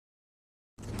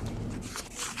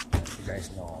guys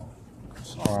know.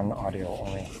 It's on audio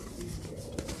only.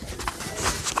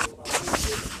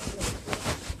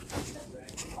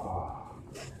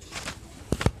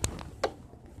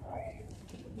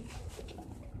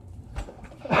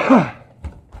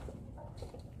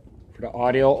 For the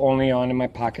audio only on in my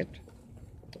pocket.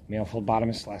 Male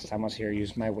phlebotomist, last time I was here,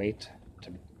 used my weight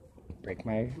to break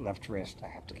my left wrist. I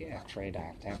have to get x-rayed. I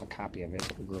have to have a copy of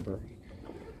it, Gruber.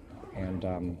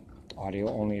 And audio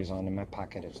only is on in my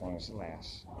pocket as long as it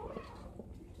lasts.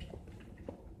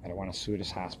 I don't want to sue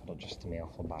this hospital, just the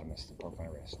male phlebotomist that broke my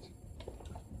wrist.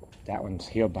 That one's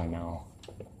healed by now.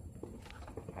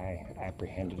 I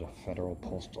apprehended a federal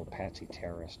postal patsy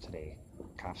terrorist today.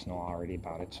 Cops know already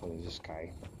about it, so there's this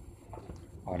guy.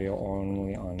 Audio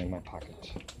only on in my pocket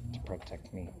to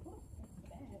protect me.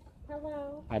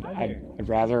 Hello. I'd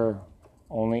rather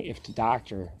only if the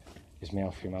doctor is male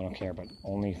or female, I don't care, but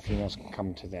only females can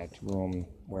come to that room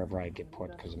wherever I get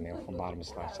put, because the male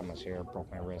phlebotomist last time I was here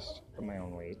broke my wrist with my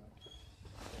own weight.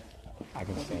 I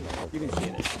can stand it. You can see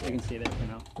it. You can see that for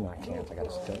now. No, I can't. I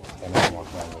gotta stand up and walk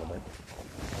around a little bit.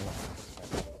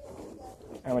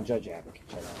 I'm a judge advocate,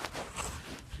 check it out.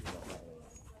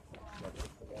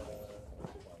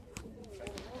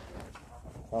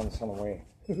 Found this on the way.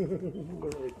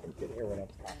 Literally couldn't get here without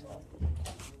the cops out.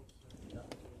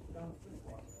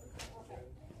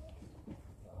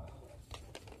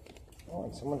 Oh,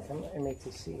 and someone from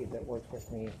MATC that worked with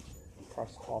me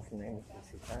across the hall from the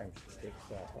MATC Times takes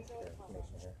healthcare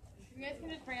information here. You guys can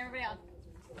just bring everybody else.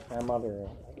 My mother,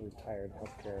 a retired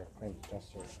healthcare claims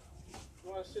adjuster. You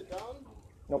want to sit down?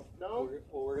 Nope. No?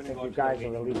 Well, we're I gonna think go you to guys the are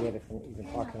waiting room. alleviated from even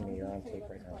talking to me. You're on tape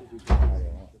right now.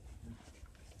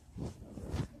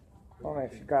 Well,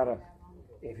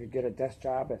 if you get a desk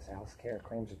job as a healthcare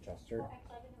claims adjuster,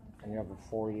 and you have a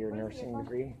 4-year nursing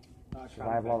degree,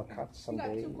 survive all the cuts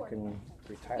someday, you can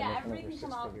retire making over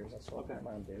 6 figures. That's what my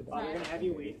mom did. We're gonna have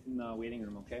you wait in the waiting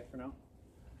room, okay? For now.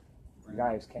 You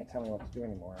guys can't tell me what to do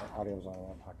anymore. Audio's on in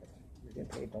my pocket. You're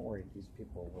getting paid. Don't worry. These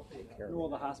people will take care of Well,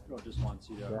 you. the hospital just wants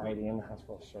you to. You're already in the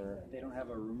hospital, sir. They don't have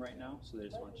a room right now, so they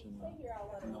just want you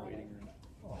in the waiting room.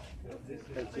 Oh.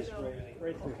 It's just right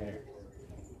there. Okay.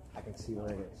 I can see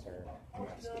where it is, sir. I'm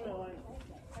not scared.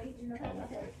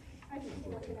 I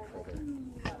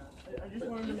just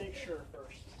wanted to make sure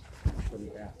first. For the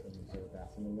bathroom, is there a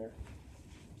bathroom in there?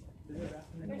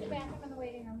 There's a bathroom in the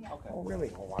waiting room, yeah. Oh,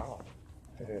 really? Oh, wow.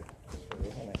 It is.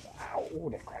 Ow, ooh,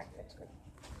 that cracked. That's good.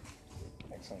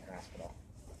 Excellent hospital.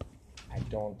 I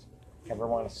don't ever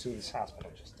want to sue this hospital,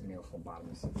 just the male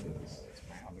phlebotomist. It's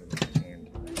my other left hand.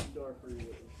 Door for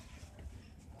you.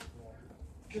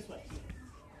 This way.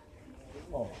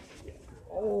 Oh.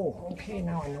 Oh, okay,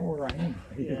 now I know where I am.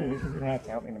 You don't have to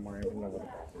help me anymore. I don't know what the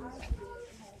bathroom is.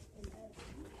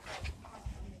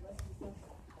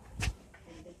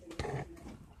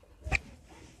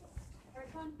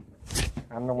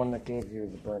 I'm the one that gave you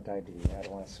the burnt ID. I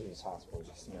don't want to sue this hospital,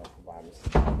 just the male phlebotomist.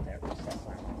 That's not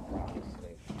my problem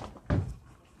today.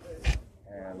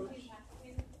 And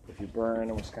if you burn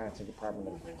a Wisconsin Department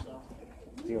of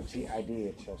DOT ID,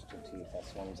 it shows 2 teeth.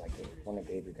 That's the one I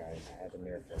gave you guys. I had the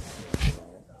mirror for it.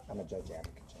 I'm a judge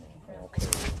advocate. I'm okay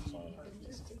with it, so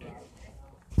just take it out.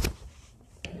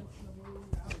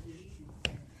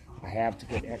 I have to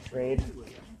get x-rayed,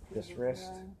 this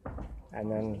wrist,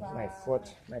 and then my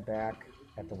foot, my back,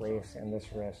 at the waist, and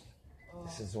this wrist.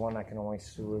 This is the one I can only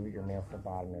sue your male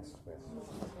phlebotomist with.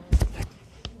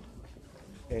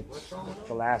 It's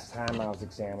the last time I was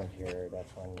examined here.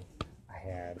 That's when I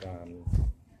had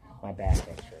my back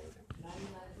x-rayed.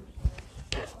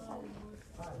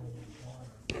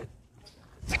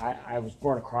 I was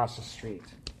born across the street,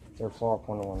 3rd floor up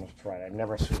 101 West Right. I've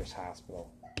never sued this hospital.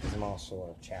 I'm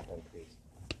also a chaplain priest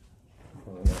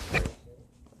from the military.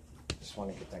 Just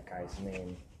want to get that guy's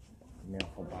name, male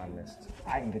phlebotomist.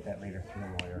 I can get that later through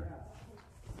a lawyer.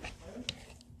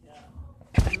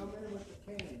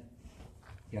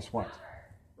 Guess what?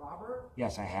 Robert?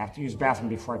 Yes, I have to use the bathroom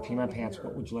before I pee my pants.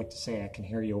 What would you like to say? I can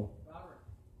hear you.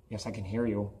 Yes, I can hear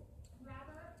you.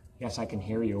 Yes, I can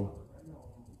hear you.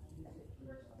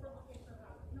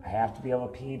 I have to be able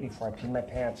to pee before I pee my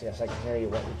pants. Yes, I can hear you.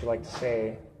 What would you like to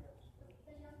say?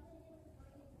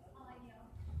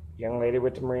 Young lady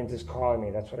with the Marines is calling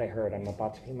me. That's what I heard. I'm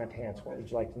about to pee my pants. What would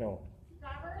you like to know?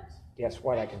 Robert? Yes,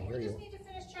 what? I can hear We you. just need to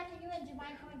finish checking you in. Do you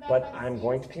mind coming back? But by the I'm scene?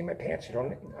 going to pee my pants. You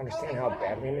don't understand how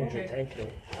badly I'm injured. Thank you.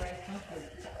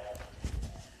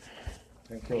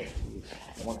 Thank you.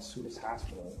 I want to sue this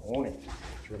hospital and own it.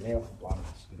 You're a male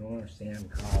phlebotomist. You don't understand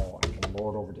how I can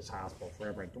lord over this hospital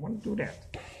forever. I don't want to do that.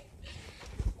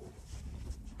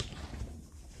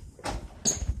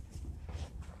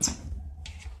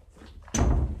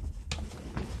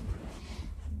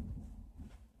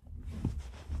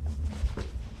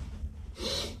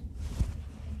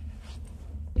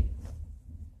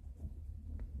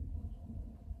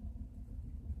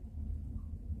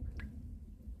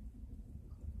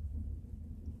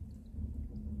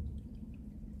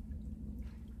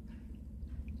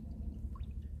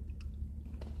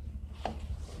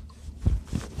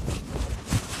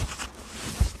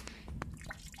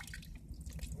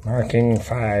 Marking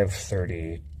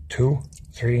 5:30. 2,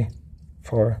 3,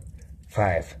 4,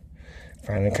 5.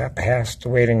 Finally got past the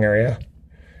waiting area.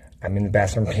 I'm in the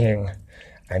bathroom peeing.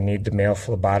 I need the male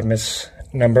phlebotomist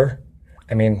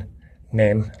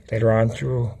name later on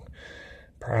through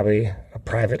probably a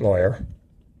private lawyer.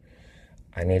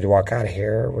 I need to walk out of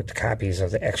here with the copies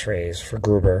of the x-rays for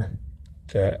Gruber,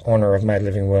 the owner of my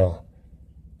living will.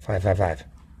 555.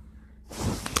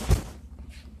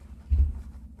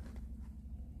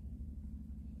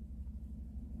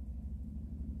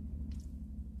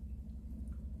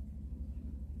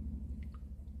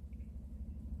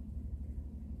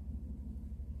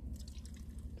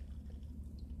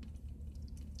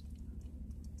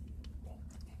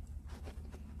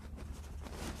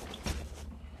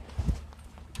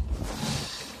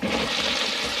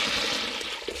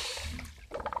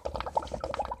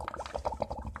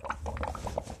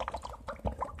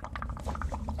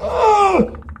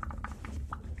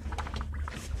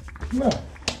 Come on.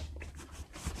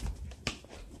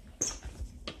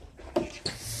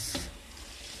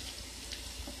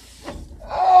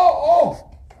 Oh!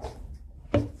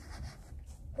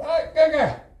 Right,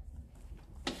 go.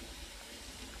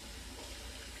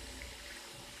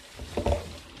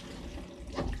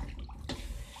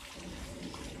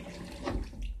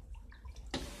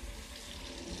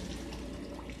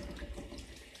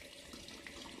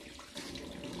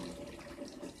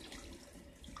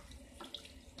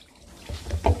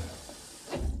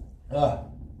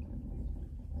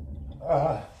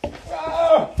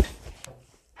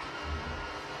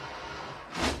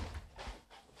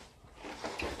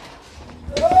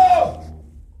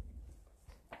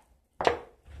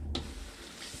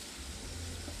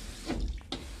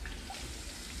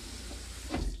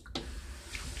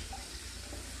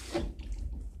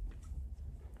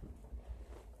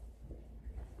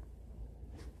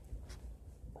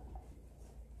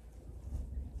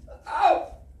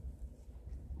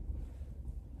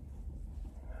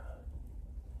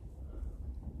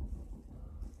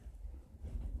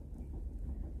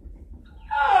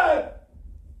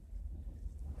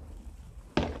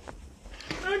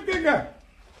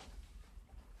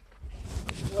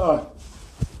 Oh,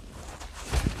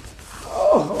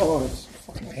 it's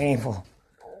fucking painful.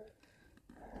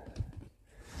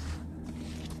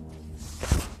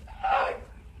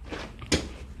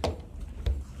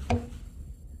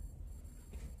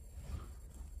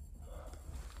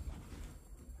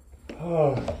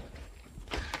 Oh.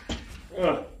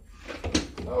 Oh.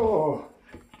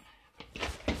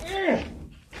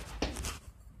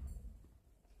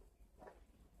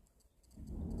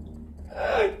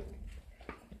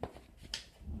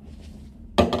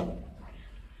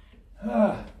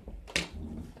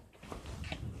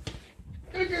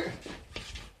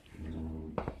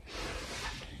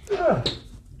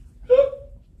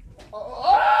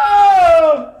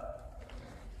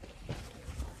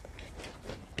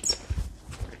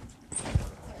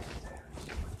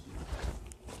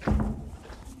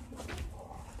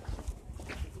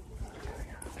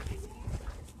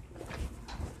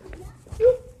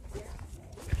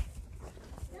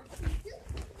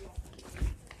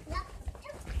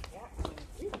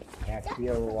 To be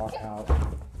able to walk out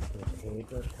with a page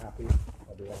or a copy,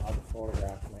 I'll be allowed to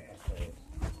photograph my x-rays.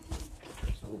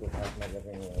 So we can have my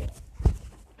living room.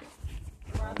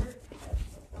 Robert,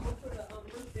 I'm going to put a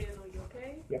wristband on you,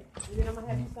 okay? Yep. And then I'm going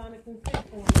to have you sign a consent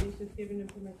form, and it's just giving them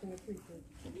permission to treat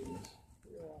you.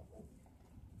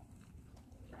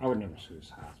 I would never sue this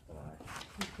hospital. I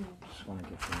just want to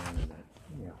get the name of that.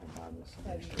 You know, about this.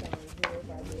 Have you signed 0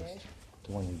 by the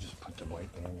The one you just put the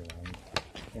white band around.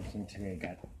 Everything today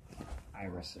got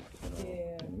Iris,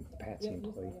 and Patsy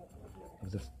employee.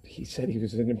 He said he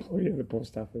was an employee of the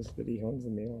post office, that he owns the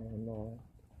mail and all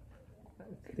that.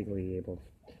 Legally able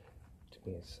to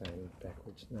be assigned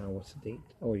backwards. Now, what's the date?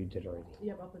 Oh, you did already.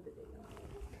 Yep, I'll put the date on.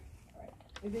 Right.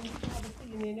 And then you can have a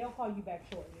seat, and then they'll call you back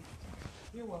shortly.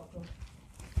 You're welcome.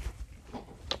 I'm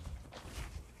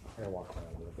going to walk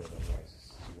around a little bit, otherwise this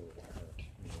is a little hard.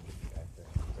 Back there.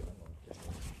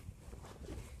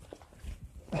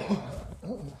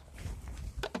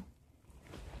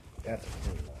 That's a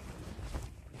clean one.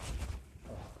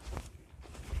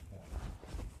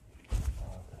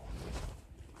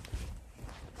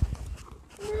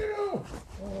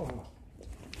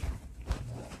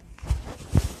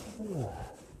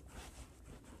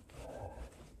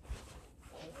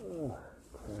 Oh,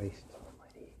 Christ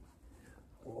almighty.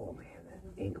 Oh man, that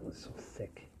ankle is so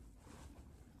thick.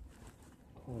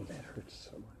 Oh, that hurts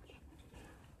so much.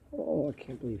 Oh, I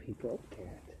can't believe he broke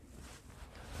that.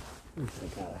 I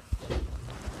gotta.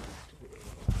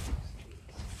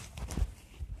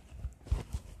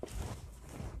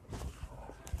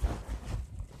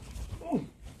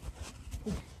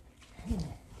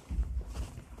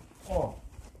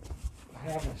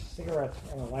 cigarettes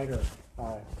and a lighter.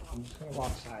 I'm just gonna go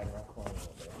outside and walk around a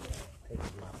little bit. Take a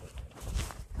breath.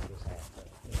 Just have to,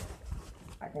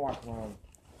 I can walk around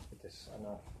with this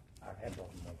enough. I've had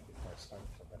both of them before I started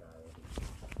for better already.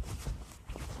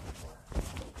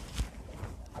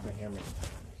 I've been here many times.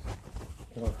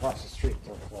 You know, across the street,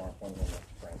 third floor, one room with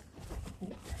a friend.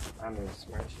 I'm in the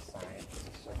smarty science.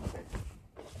 It's so big.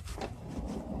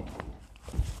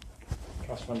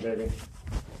 Trust one, baby.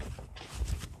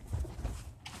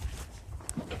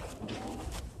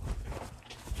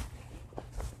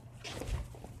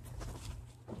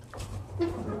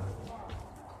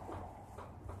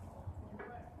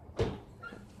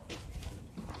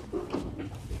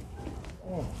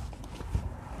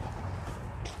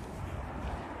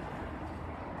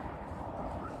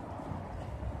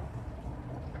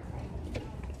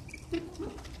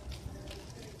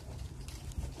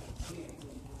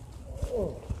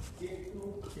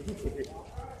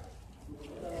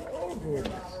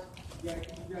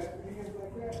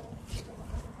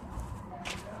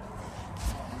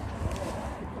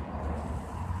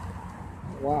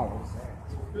 Wow, what's that?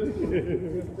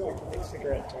 Big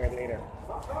cigarette toy later.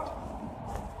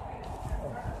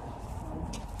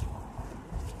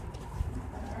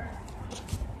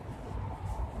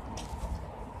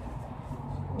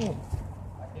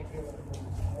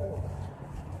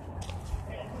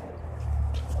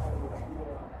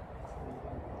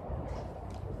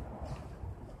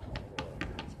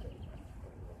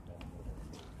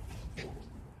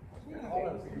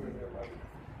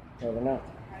 No, they're not.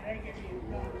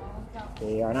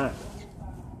 They are not.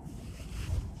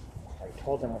 I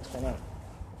told them what's going on.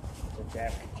 The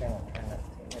Jack General trying to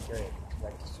take my grade,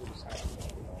 like the suicide.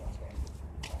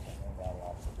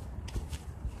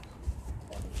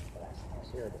 The last time I was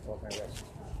here, they broke my wrist.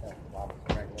 The Bob was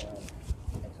dragging me around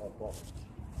until it broke.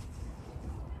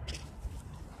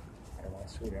 I don't want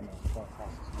to sue them. I'm going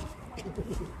across the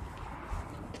street.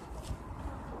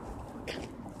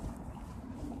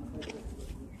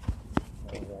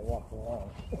 As I walk along.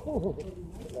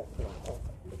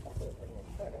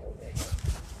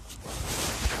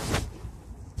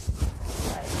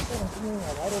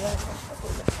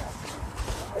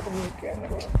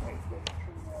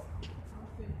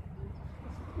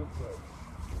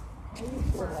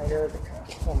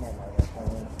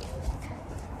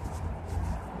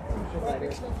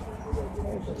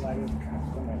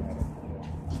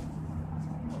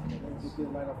 You did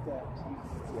light up that.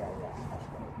 Yeah.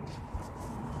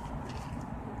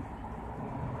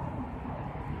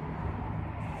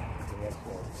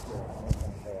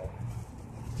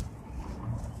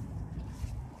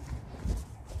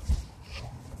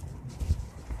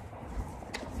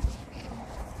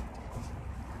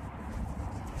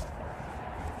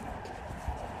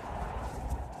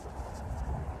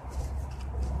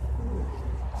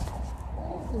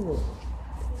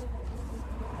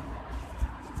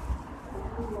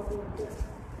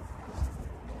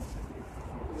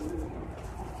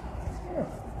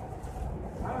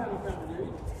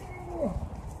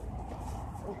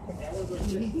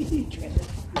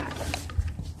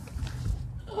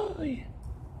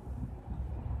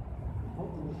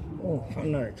 Oh, found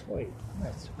another toy.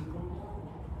 Nice.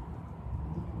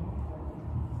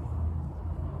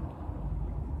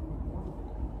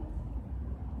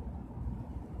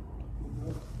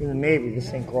 In the Navy,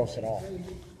 this ain't gross at all.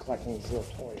 Collecting these little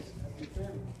toys.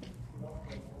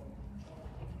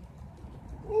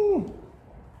 Ooh.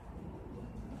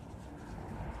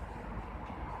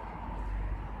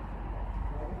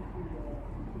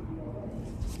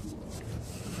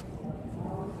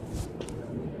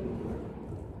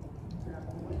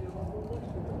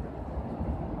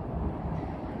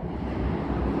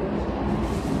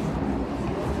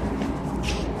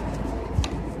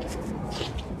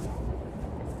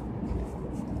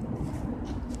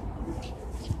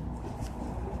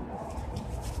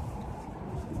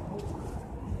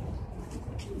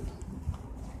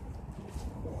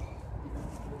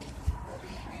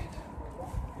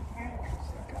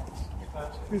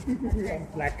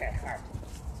 Black guy heart.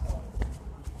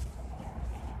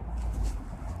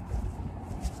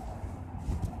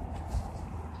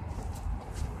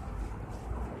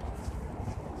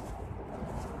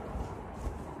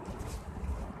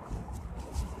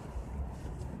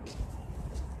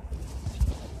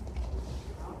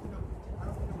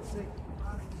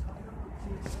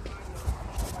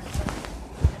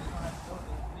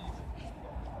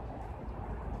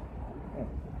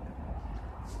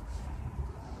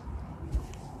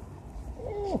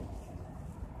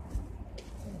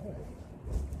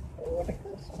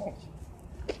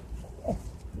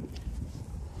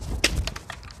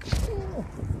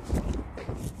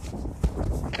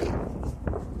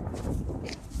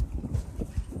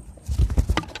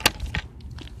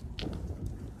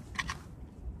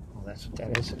 that's what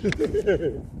that is.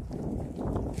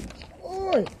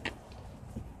 Oi!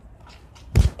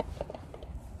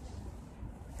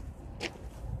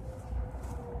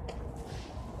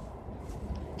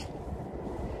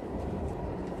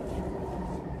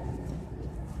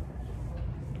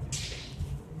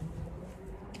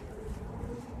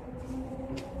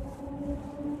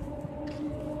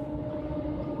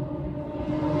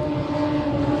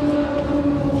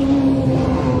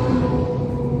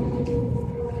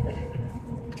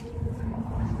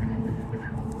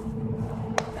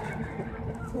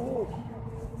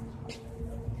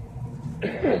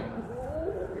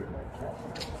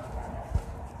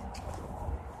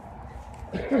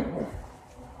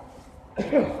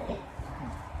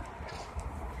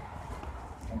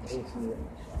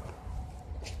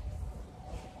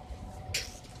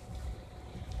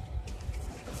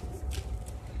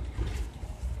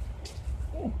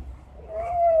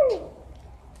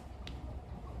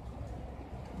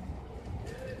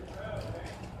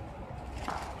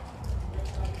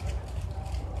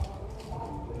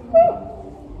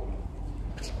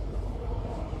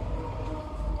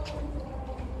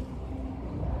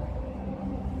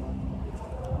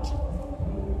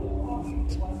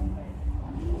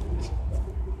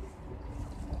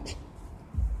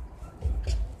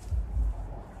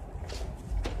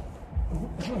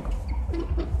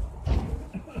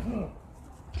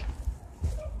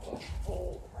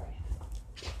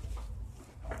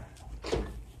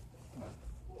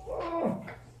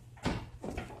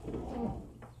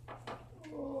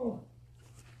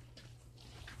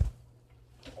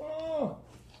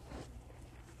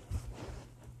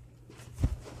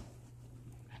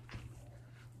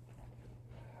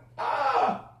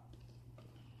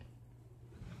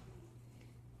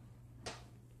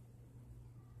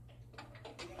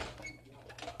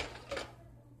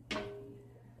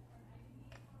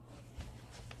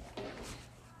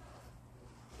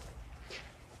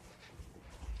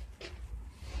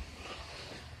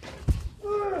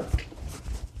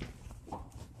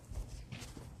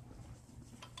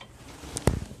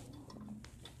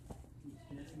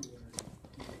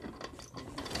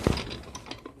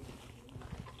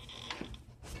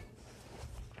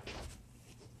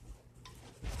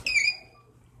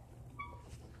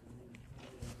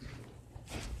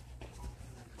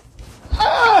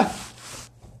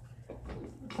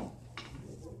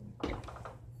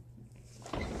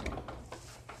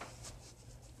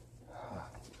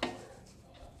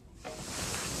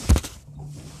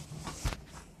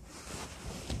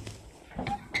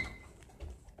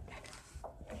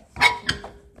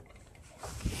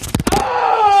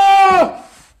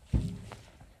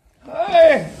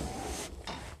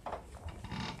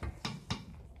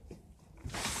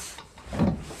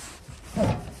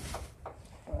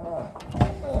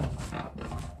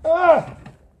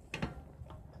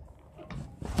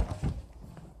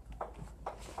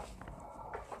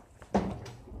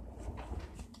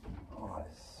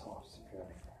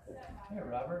 Hey,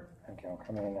 Robert. Okay, I'm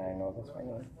coming in. I know that's my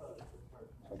name.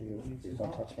 So do you? Please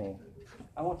don't touch me.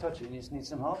 I won't touch you. You just need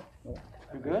some help? No.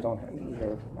 You good? Don't hit me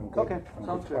either. I'm good. Okay, I'm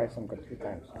sounds good good. twice. I'm good 3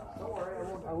 times. Don't worry,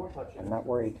 I won't touch you. I'm not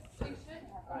worried.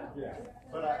 Yeah,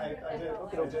 but I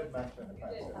did mention it.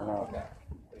 No, I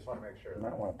just want to make sure. I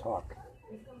might want to talk.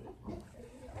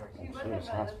 I'm serious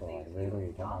hospital. I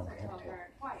really don't want to have to.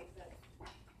 I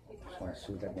just want to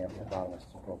sue that man for bottomless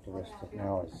who broke the wrist that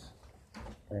now is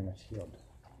very much healed.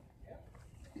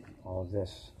 All of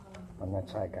this on that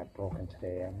side got broken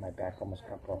today, and my back almost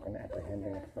got broken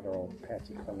apprehending a federal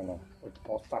patsy criminal with the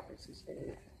post office. He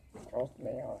said, Charles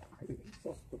Mayo, he's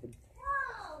so stupid.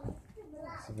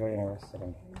 Civilian arrested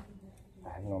him. I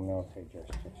have no military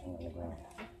jurisdiction on the ground.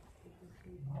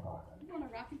 You want a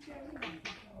rocking chair?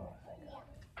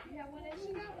 You have one in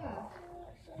Chicago.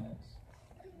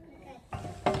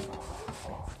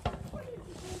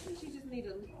 She just need a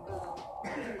table.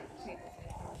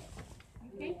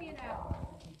 You can't get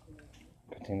out.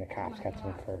 Good thing the cops got to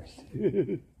me first.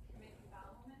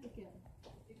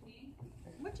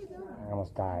 What you doing? I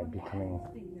almost died becoming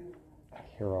a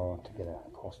hero to get a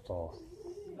coastal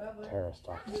terrorist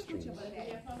off the streets. With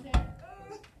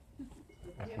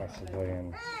my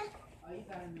civilians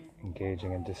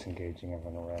engaging and disengaging of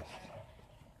an arrest.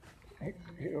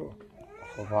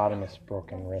 Phlebotomist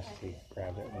broken wrist. He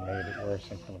grabbed it and made it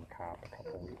worse in front of a cop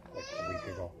a week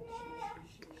ago.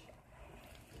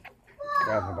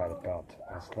 Grabbed me by the belt.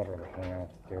 I was literally hanging out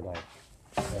for dear life.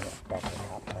 Then it back to the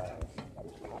cop car. I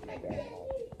just popped my dad out.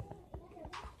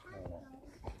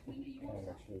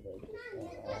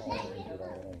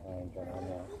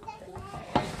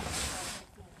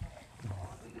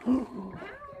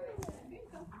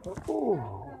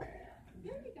 Oh, okay.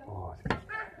 Oh,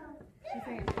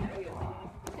 saying thank you.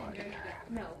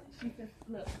 No, she says,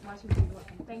 look, watch me do it.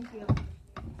 Thank you.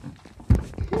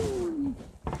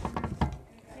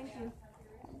 Thank you.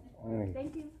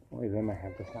 Thank you. Only them I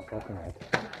have that's not broken yet.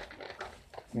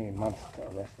 Me months to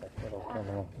arrest that little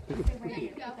criminal.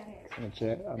 I'm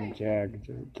a JAG,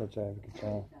 Judge Advocate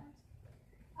General.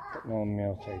 But no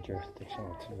military jurisdiction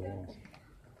with civilians.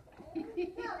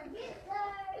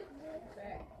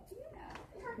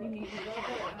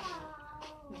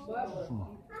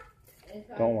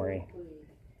 Don't worry.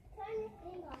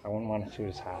 I wouldn't want to sue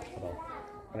this hospital,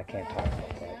 but I can't talk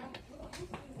about that.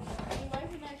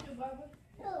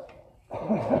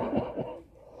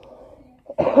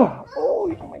 Oh,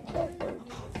 you my God.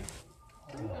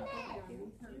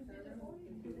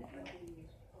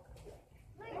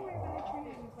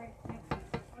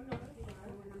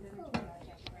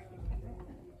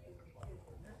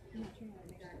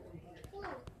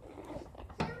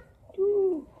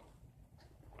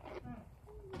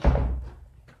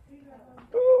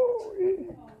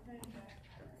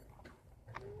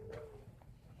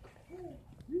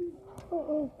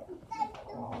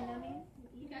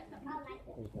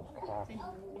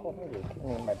 Oh, maybe give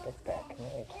me my book back. And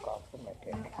I took off with my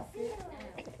pick. I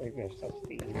can't believe there's such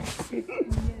thieves. You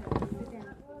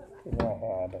know, I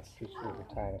had a speech over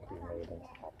time if we made in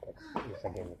topics. At least I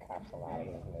gave the cops a lot of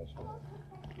information.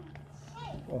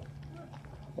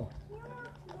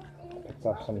 Picked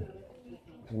up some,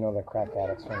 you know, the crack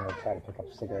addicts when they try to pick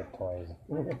up cigarette toys.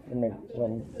 They make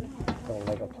little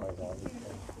Lego toys out of these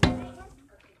things.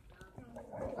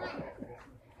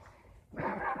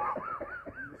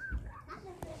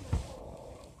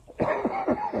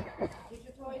 Get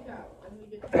your toys out. Let me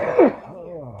get your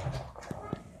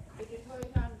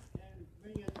toys out and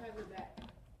bring your tablet back.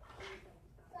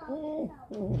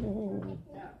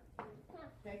 Now,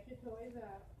 take your toys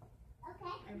out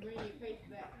and bring your case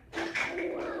back.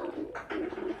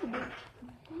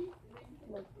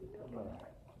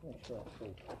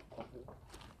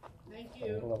 Thank you.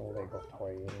 A little Lego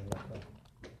toy.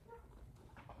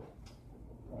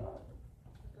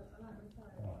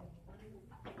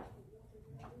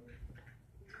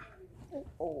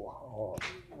 Oh,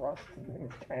 Ross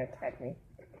is trying to attack me.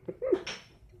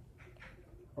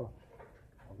 Oh,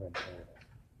 good. Turn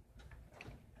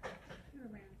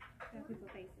around. Tell people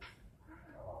faces.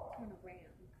 Turn around.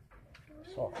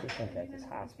 So efficient at this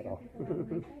hospital.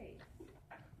 Good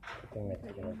thing they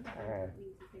took enough time.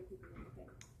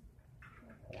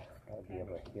 Gotta be able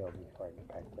to heal before I get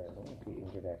back there. I won't be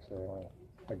injured accidentally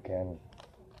again.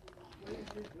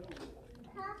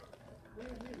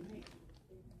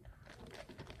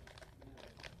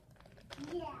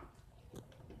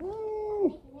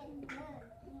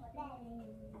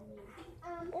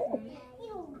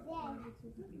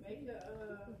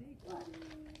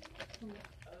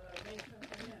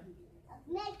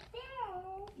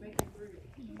 Make it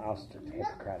breathe. I'll still take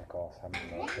Hippocratic oath. I'm a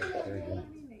military surgeon.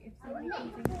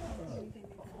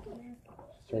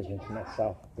 Surgeon to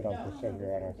myself. We don't do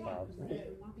surgery on ourselves.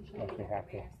 Unless we have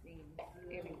to.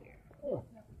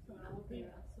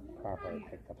 Properly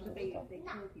picked up some stuff.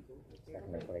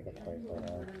 Second Lego toys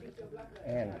later on.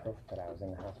 And proof that I was in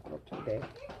the hospital today.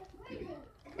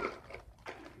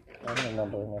 And the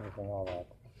number and everything, all that.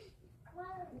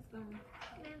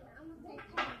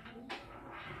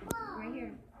 Right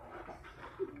here.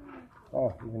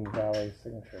 Oh, even the valet's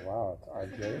signature. Wow, it's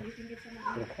RJ.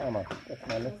 With a comma. That's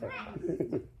my mistake.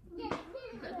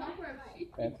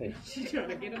 Fancy. She's trying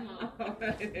to get them all.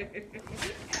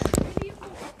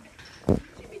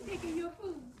 She be taking your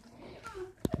food.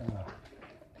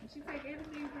 She take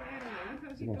everything from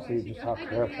animals. You can see just how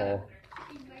careful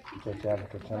Judge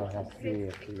Advocate General has to be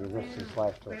if you risk his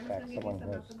life to attack someone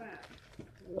who's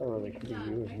literally can be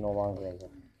used no longer as a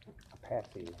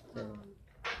patsy.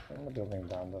 In the building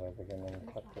down that I began and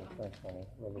collect insurance money,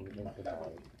 whether you live or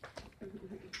die. You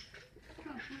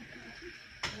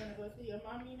wanna go see your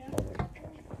mommy now?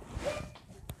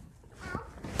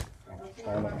 I'm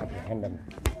trying to apprehend him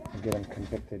and get him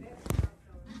convicted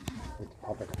with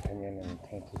public opinion and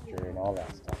tainted jury and all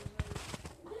that stuff.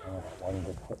 I only got one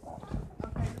good foot left.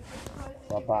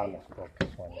 My bottom is broke.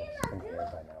 This one is in here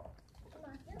by now.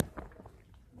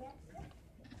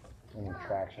 When you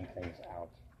traction things out,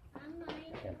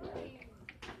 you can't take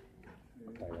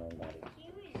by your own body.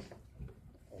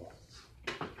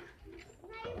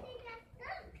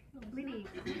 Minnie,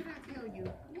 what did I tell you?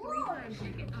 3 times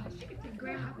she can take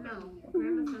grandma. No,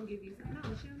 grandma's gonna give you some. No,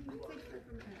 she don't even take stuff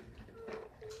from her.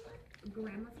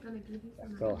 Grandma's gonna give you I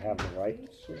some. still have the right to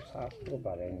sue this hospital,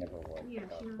 but I never would. Yeah,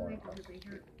 she don't like it because they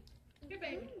hurt. Here,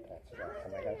 baby. That's right,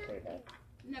 and I gotta say that.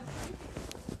 No.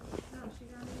 No, she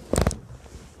don't.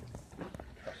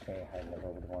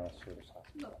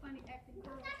 funny acting.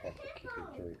 Have to keep it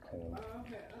very clean.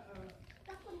 Okay, okay.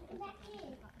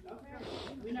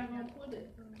 We're not gonna put it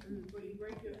before you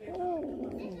break your hip.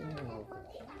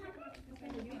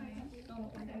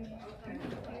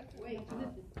 Wait,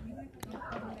 listen.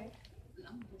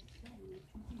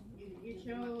 You get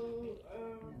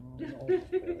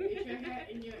your hat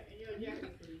in your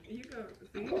jacket, please. You go,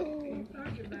 see, you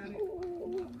talking about it.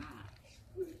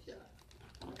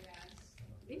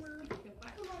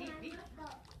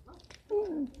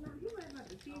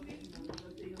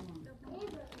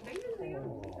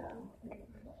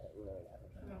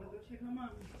 Check my mom.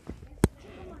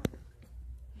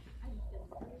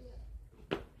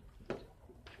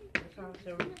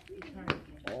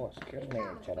 Oh, excuse me,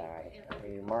 Jedi.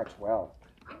 You march well.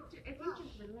 If you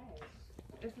just relax,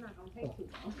 it's not gonna take too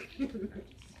long.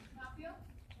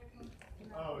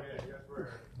 Oh, yeah, you guys were,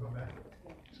 go back.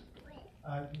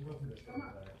 You will do this.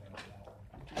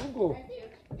 Oh,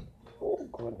 oh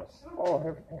goodness. Oh,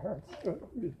 everything hurts.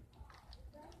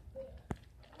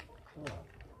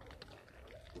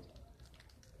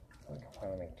 I can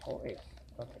finally make toys.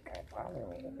 Not the guy bothering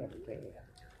me every day.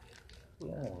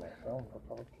 Ruining my film for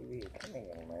public TV. You can't make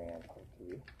any money on public TV.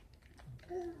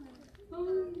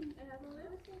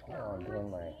 Oh, I'm doing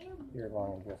my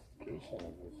year-long investigation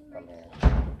of this dumbass.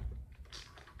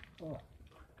 Oh.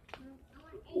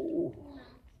 Ooh.